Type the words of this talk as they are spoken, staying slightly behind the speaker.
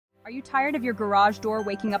Are you tired of your garage door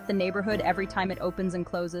waking up the neighborhood every time it opens and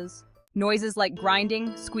closes? Noises like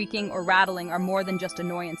grinding, squeaking, or rattling are more than just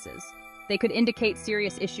annoyances. They could indicate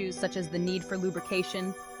serious issues such as the need for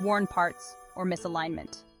lubrication, worn parts, or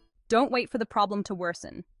misalignment. Don't wait for the problem to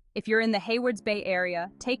worsen. If you're in the Haywards Bay area,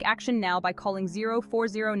 take action now by calling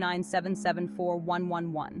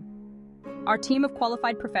 0409774111. Our team of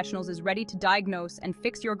qualified professionals is ready to diagnose and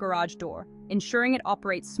fix your garage door, ensuring it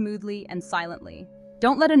operates smoothly and silently.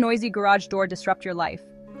 Don't let a noisy garage door disrupt your life.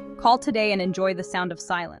 Call today and enjoy the sound of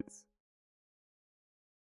silence.